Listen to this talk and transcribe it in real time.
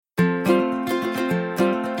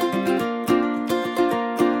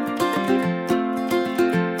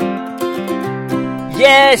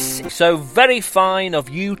Yes, so very fine of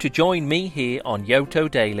you to join me here on Yoto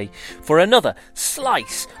Daily for another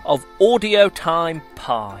slice of audio time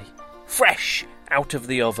pie, fresh out of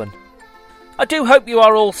the oven. I do hope you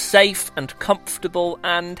are all safe and comfortable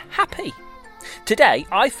and happy. Today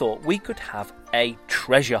I thought we could have a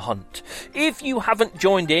treasure hunt. If you haven't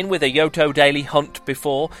joined in with a Yoto Daily hunt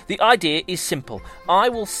before, the idea is simple. I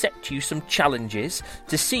will set you some challenges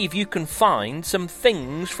to see if you can find some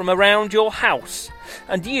things from around your house.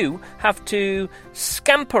 And you have to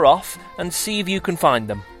scamper off and see if you can find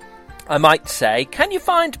them. I might say, can you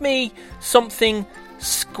find me something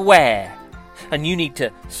square? And you need to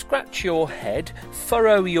scratch your head,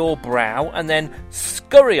 furrow your brow, and then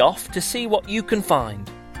scurry off to see what you can find.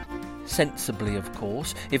 Sensibly, of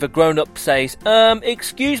course. If a grown-up says,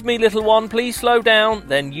 excuse me, little one, please slow down,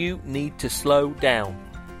 then you need to slow down.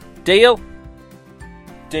 Deal?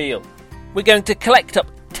 Deal. We're going to collect up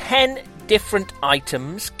 10 different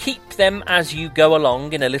items, keep them as you go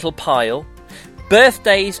along in a little pile.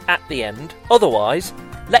 Birthdays at the end. Otherwise,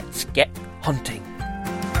 let's get hunting.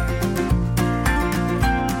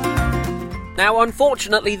 Now,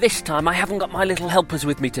 unfortunately, this time I haven't got my little helpers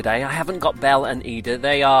with me today. I haven't got Belle and Ida.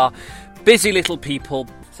 They are busy little people.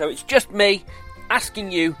 So it's just me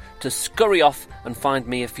asking you to scurry off and find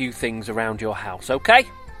me a few things around your house, okay?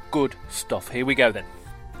 Good stuff. Here we go then.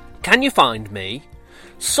 Can you find me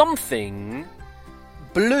something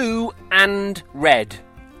blue and red?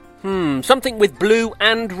 Something with blue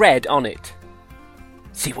and red on it.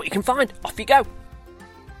 See what you can find. Off you go.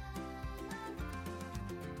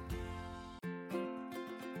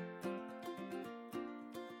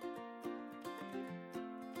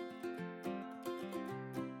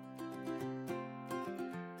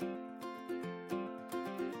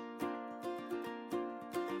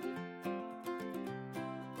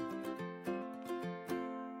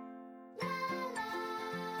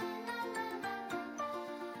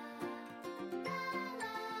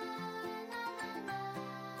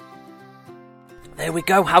 There we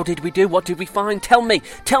go. How did we do? What did we find? Tell me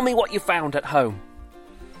what you found at home.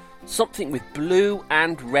 Something with blue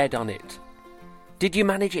and red on it. Did you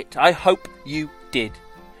manage it? I hope you did.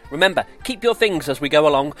 Remember, keep your things as we go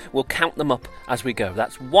along. We'll count them up as we go.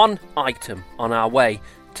 That's one item on our way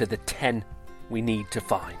to the 10 we need to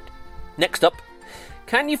find. Next up,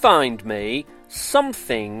 can you find me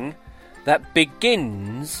something that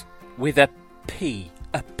begins with a P,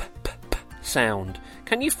 a p sound?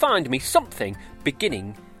 Can you find me something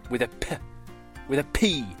beginning with a P, with a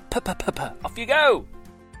P, p. Off you go!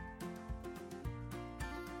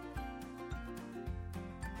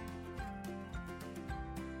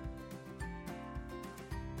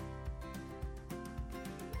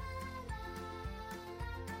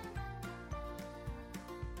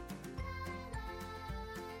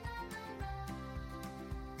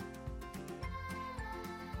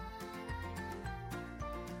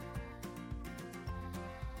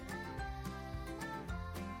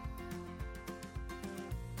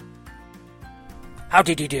 How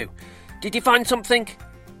did you do? Did you find something?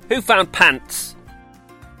 Who found pants?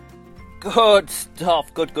 Good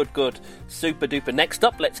stuff. Good. Super duper. Next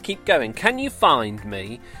up, let's keep going. Can you find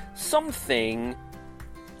me something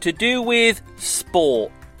to do with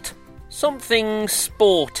sport? Something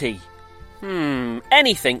sporty.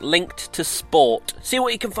 Anything linked to sport. See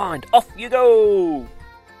what you can find. Off you go!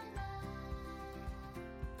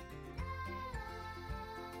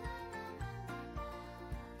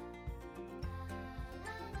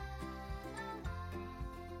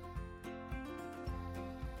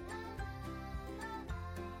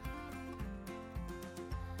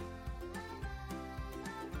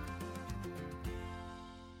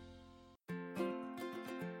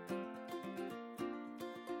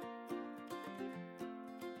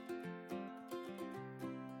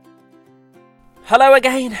 Hello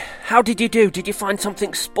again. How did you do? Did you find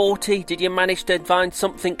something sporty? Did you manage to find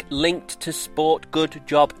something linked to sport? Good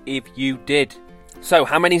job if you did. So,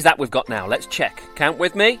 how many is that we've got now? Let's check. Count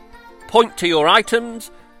with me. Point to your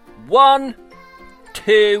items. 1,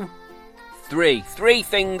 2, 3. 3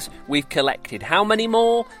 things we've collected. How many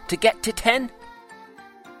more to get to 10?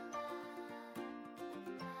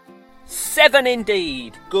 7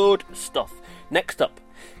 indeed. Good stuff. Next up,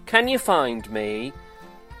 can you find me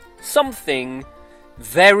something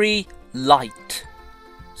very light?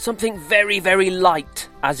 Something very, very light,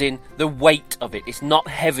 as in the weight of it. It's not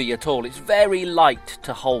heavy at all. It's very light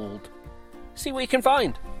to hold. See what you can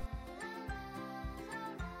find.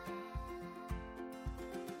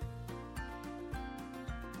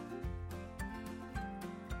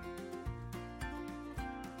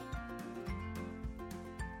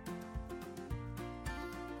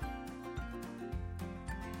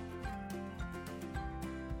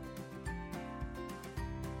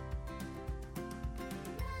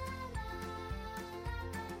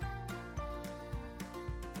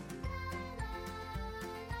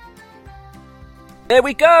 There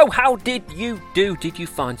we go! How did you do? Did you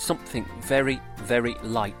find something very, very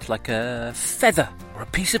light, like a feather or a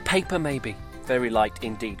piece of paper maybe? Very light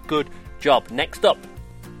indeed. Good job. Next up,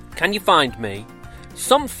 can you find me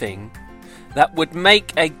something that would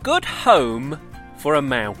make a good home for a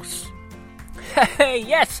mouse? Hey,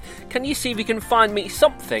 yes! Can you see if you can find me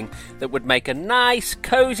something that would make a nice,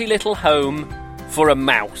 cosy little home for a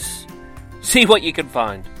mouse? See what you can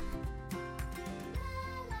find.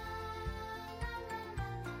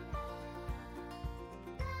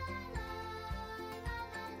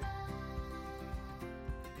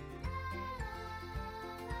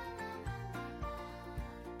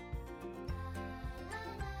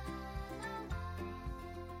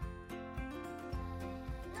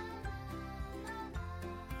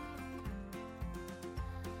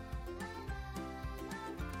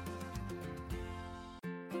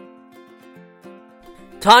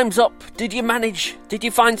 Time's up. Did you manage? Did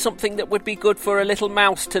you find something that would be good for a little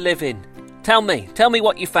mouse to live in? Tell me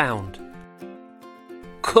what you found.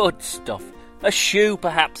 Good stuff. A shoe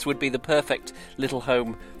perhaps would be the perfect little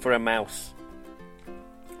home for a mouse.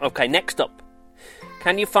 Okay, next up.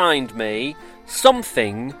 Can you find me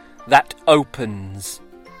something that opens?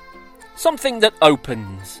 Something that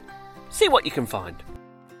opens. See what you can find.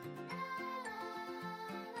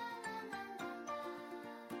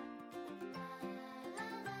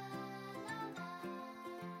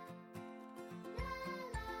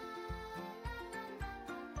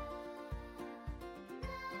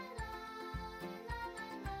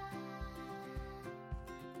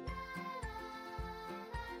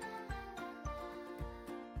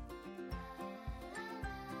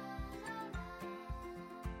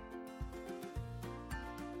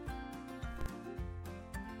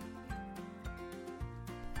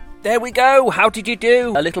 There we go. How did you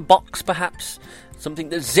do? A little box, perhaps? Something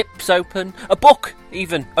that zips open? A book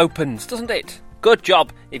even opens, doesn't it? Good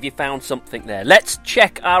job if you found something there. Let's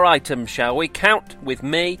check our items, shall we? Count with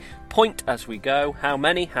me. Point as we go. How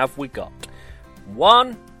many have we got?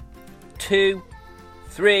 1, 2,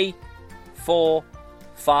 3, 4,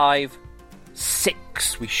 5,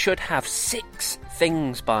 6. We should have 6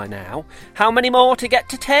 things by now. How many more to get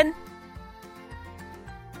to 10?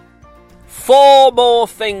 4 more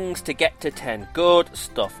things to get to 10. Good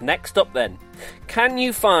stuff. Next up then. Can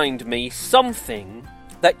you find me something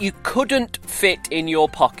that you couldn't fit in your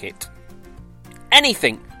pocket?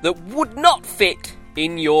 Anything that would not fit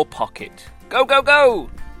in your pocket. Go, go, go!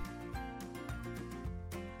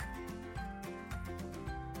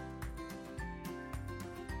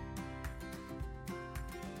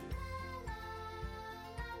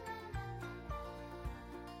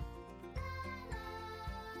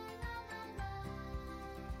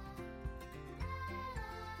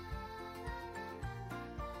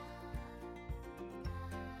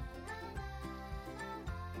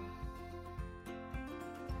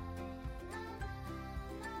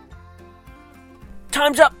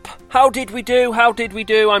 Time's up! How did we do? How did we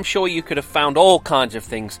do? I'm sure you could have found all kinds of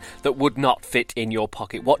things that would not fit in your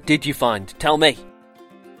pocket. What did you find? Tell me.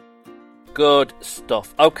 Good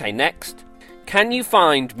stuff. Okay, next. Can you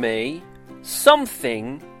find me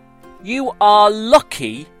something you are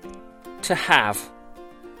lucky to have?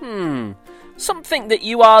 Something that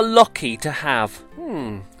you are lucky to have.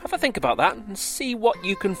 Have a think about that and see what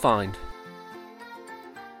you can find.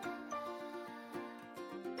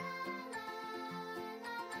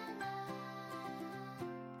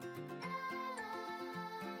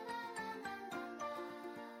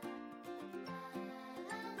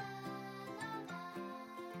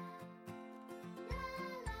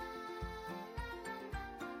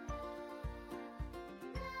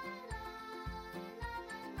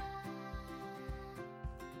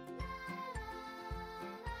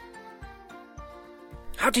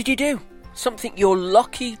 How did you do? Something you're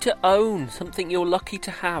lucky to own, something you're lucky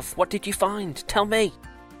to have. What did you find? Tell me.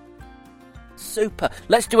 Super.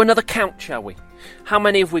 Let's do another count, shall we? How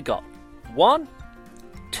many have we got? 1,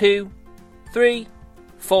 2, 3,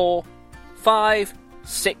 4, 5,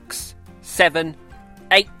 6, 7,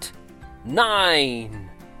 8, 9.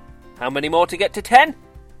 How many more to get to 10?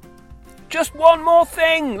 Just one more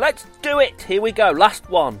thing. Let's do it. Here we go.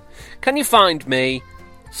 Last one. Can you find me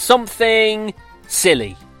something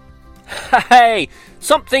silly? Hey,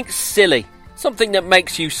 something silly. Something that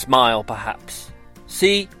makes you smile, perhaps.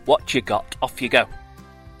 See what you got. Off you go.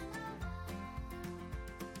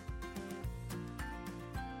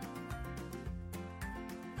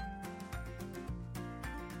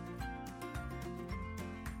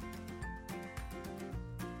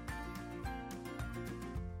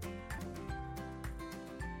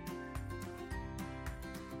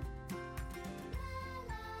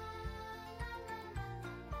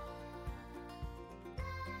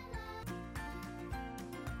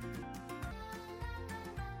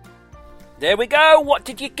 There we go. What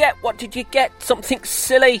did you get? What did you get? Something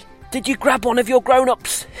silly. Did you grab one of your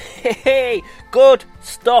grown-ups? Hey, good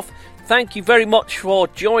stuff. Thank you very much for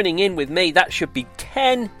joining in with me. That should be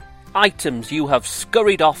 10 items you have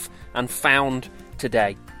scurried off and found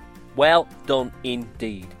today. Well done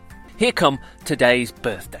indeed. Here come today's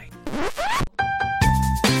birthday.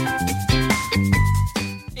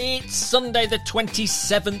 It's Sunday the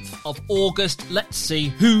 27th of August. Let's see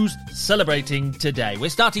who's celebrating today. We're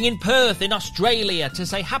starting in Perth in Australia to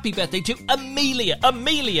say happy birthday to Amelia.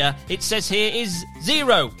 Amelia, it says here, is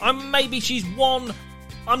 0. Maybe she's 1.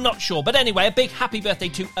 I'm not sure. But anyway, a big happy birthday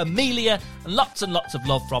to Amelia and lots of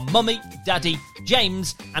love from Mummy, Daddy,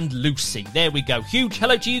 James and Lucy. There we go. Huge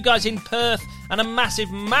hello to you guys in Perth and a massive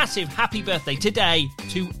happy birthday today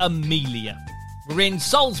to Amelia. We're in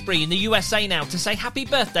Salisbury in the USA now to say happy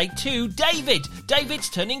birthday to David. David's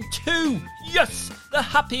turning 2. Yes, the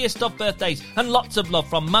happiest of birthdays and lots of love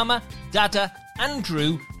from Mama, Dada,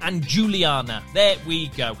 Andrew and Juliana. There we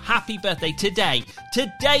go. Happy birthday today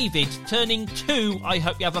to David, turning 2. I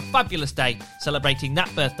hope you have a fabulous day celebrating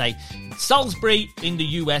that birthday in Salisbury in the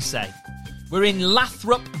USA. We're in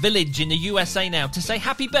Lathrop Village in the USA now to say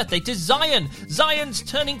happy birthday to Zion. Zion's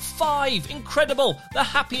turning 5. Incredible. The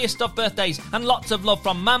happiest of birthdays and lots of love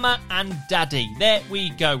from Mama and Daddy. There we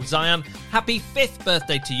go, Zion. Happy 5th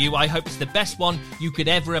birthday to you. I hope it's the best one you could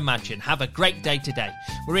ever imagine. Have a great day today.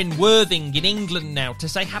 We're in Worthing in England now to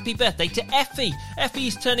say happy birthday to Effie.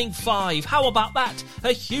 Effie's turning 5. How about that?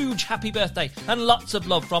 A huge happy birthday and lots of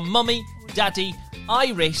love from Mummy, Daddy,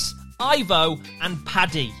 Iris, Ivo and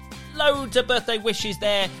Paddy. Loads of birthday wishes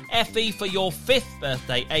there, Effie, for your 5th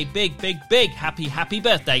birthday. A big happy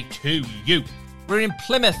birthday to you. We're in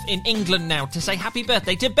Plymouth in England now to say happy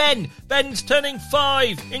birthday to Ben. Ben's turning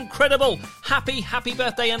 5. Incredible. Happy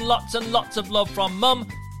birthday and lots of love from Mum,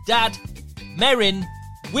 Dad, Merrin,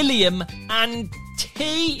 William and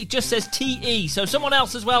T. It just says T-E, so someone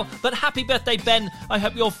else as well. But happy birthday, Ben. I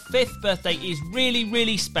hope your 5th birthday is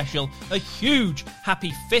really special. A huge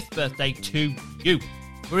happy 5th birthday to you.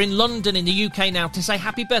 We're in London in the UK now to say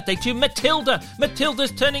happy birthday to Matilda.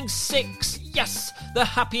 Matilda's turning 6. Yes, the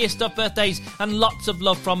happiest of birthdays and lots of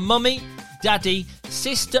love from Mummy, Daddy,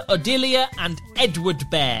 Sister Odilia and Edward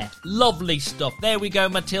Bear. Lovely stuff. There we go,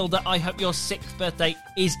 Matilda. I hope your 6th birthday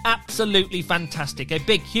is absolutely fantastic. A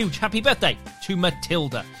big, huge happy birthday to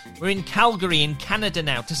Matilda. We're in Calgary in Canada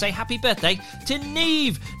now to say happy birthday to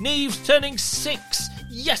Neve. Neve's turning 6.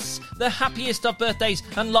 Yes, the happiest of birthdays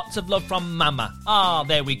and lots of love from Mama.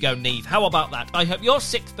 There we go, Neve. How about that? I hope your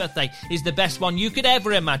 6th birthday is the best one you could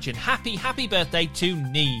ever imagine. Happy birthday to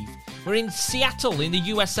Neve. We're in Seattle in the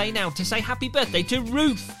USA now to say happy birthday to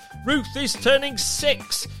Ruth. Ruth is turning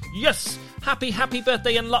 6. Yes, happy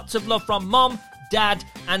birthday and lots of love from Mom, Dad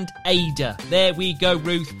and Ada. There we go,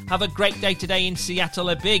 Ruth. Have a great day today in Seattle.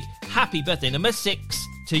 A big happy birthday number 6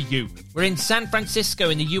 to you. We're in San Francisco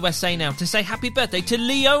in the USA now to say happy birthday to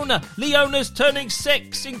Leona. Leona's turning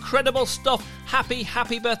 6. Incredible stuff.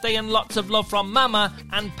 Happy birthday and lots of love from Mama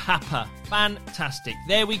and Papa. Fantastic.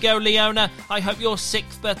 There we go, Leona. I hope your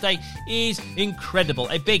 6th birthday is incredible.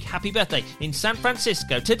 A big happy birthday in San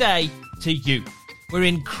Francisco today to you. We're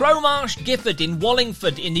in Cromarsh Gifford in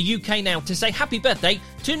Wallingford in the UK now to say happy birthday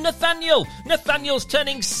to Nathaniel. Nathaniel's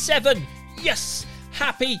turning 7. Yes!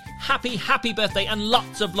 Happy birthday and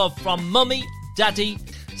lots of love from Mummy, Daddy,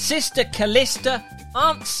 Sister Callista,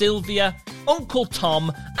 Aunt Sylvia, Uncle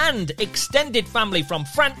Tom and extended family from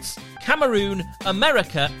France, Cameroon,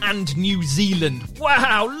 America and New Zealand.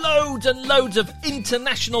 Wow, loads and loads of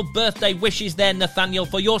international birthday wishes there, Nathaniel,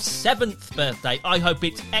 for your 7th birthday. I hope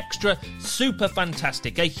it's extra super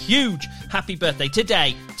fantastic. A huge happy birthday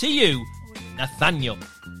today to you, Nathaniel.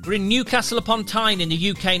 We're in Newcastle upon Tyne in the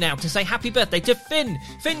UK now to say happy birthday to Finn.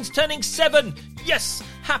 Finn's turning 7. Yes,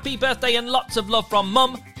 happy birthday and lots of love from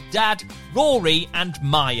Mum, Dad, Rory and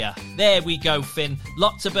Maya. There we go, Finn.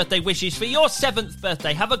 Lots of birthday wishes for your 7th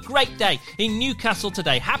birthday. Have a great day in Newcastle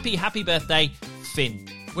today. Happy birthday, Finn.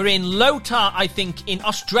 We're in Lotar, I think, in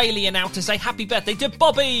Australia now to say happy birthday to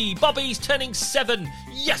Bobby. Bobby's turning 7.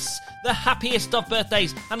 Yes, the happiest of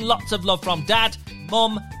birthdays and lots of love from Dad,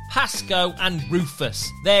 Mum, Pasco and Rufus.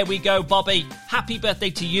 There we go, Bobby. Happy birthday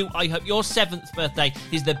to you. I hope your 7th birthday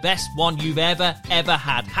is the best one you've ever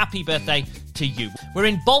had. Happy birthday to you. We're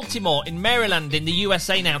in Baltimore, in Maryland, in the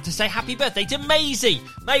USA now to say happy birthday to Maisie.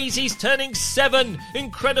 Maisie's turning 7.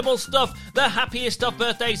 Incredible stuff. The happiest of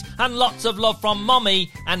birthdays and lots of love from Mommy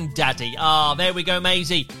and Daddy. There we go,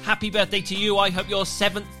 Maisie. Happy birthday to you. I hope your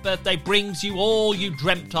 7th birthday brings you all you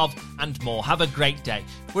dreamt of and more. Have a great day.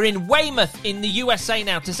 We're in Weymouth in the USA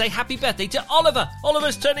now to say happy birthday to Oliver.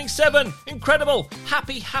 Oliver's turning 7. Incredible.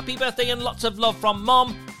 Happy birthday and lots of love from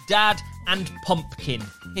Mom, Dad and Pumpkin.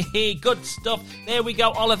 Good stuff. There we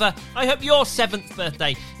go, Oliver. I hope your 7th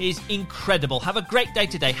birthday is incredible. Have a great day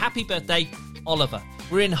today. Happy birthday, Oliver.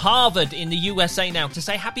 We're in Harvard in the USA now to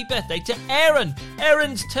say happy birthday to Aaron.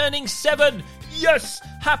 Aaron's turning 7. Yes!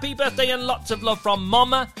 Happy birthday and lots of love from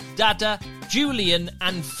Mama, Dada, Julian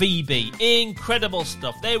and Phoebe. Incredible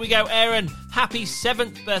stuff. There we go, Aaron. Happy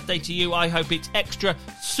 7th birthday to you. I hope it's extra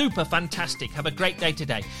super fantastic. Have a great day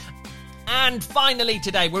today. And finally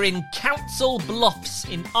today, we're in Council Bluffs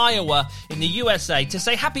in Iowa in the USA to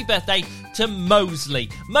say happy birthday to Mosley.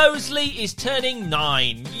 Mosley is turning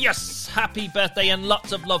 9. Yes, happy birthday and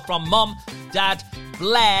lots of love from Mom, Dad,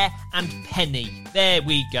 Blair and Penny. There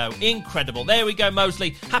we go. Incredible. There we go,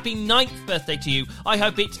 Mosley. Happy 9th birthday to you. I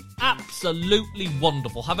hope it's absolutely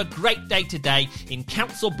wonderful. Have a great day today in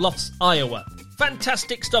Council Bluffs, Iowa.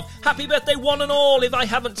 Fantastic stuff. Happy birthday one and all. If I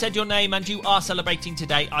haven't said your name and you are celebrating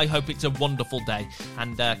today, I hope it's a wonderful day.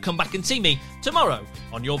 And come back and see me tomorrow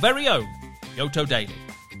on your very own Yoto Daily.